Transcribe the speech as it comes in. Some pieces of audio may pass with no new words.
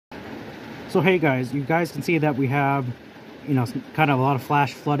So hey guys, you guys can see that we have, kind of a lot of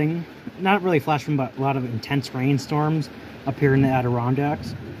flash flooding. Not really flash flooding, but a lot of intense rainstorms up here in the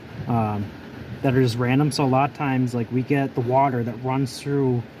Adirondacks that are just random. So a lot of times, like, we get the water that runs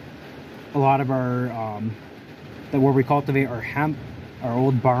through a lot of our, where we cultivate our hemp, our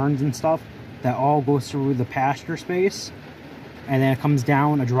old barns and stuff, that all goes through the pasture space. And then it comes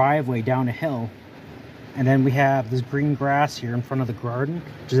down a driveway, down a hill. And then we have this green grass here in front of the garden,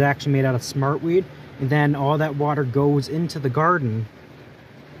 which is actually made out of smartweed. And then all that water goes into the garden,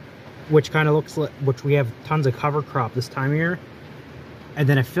 which kind of looks like, which we have tons of cover crop this time of year. And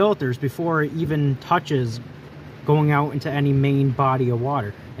then it filters before it even touches going out into any main body of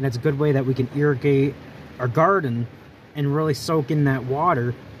water. And it's a good way that we can irrigate our garden and really soak in that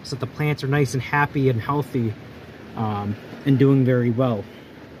water so that the plants are nice and happy and healthy and doing very well.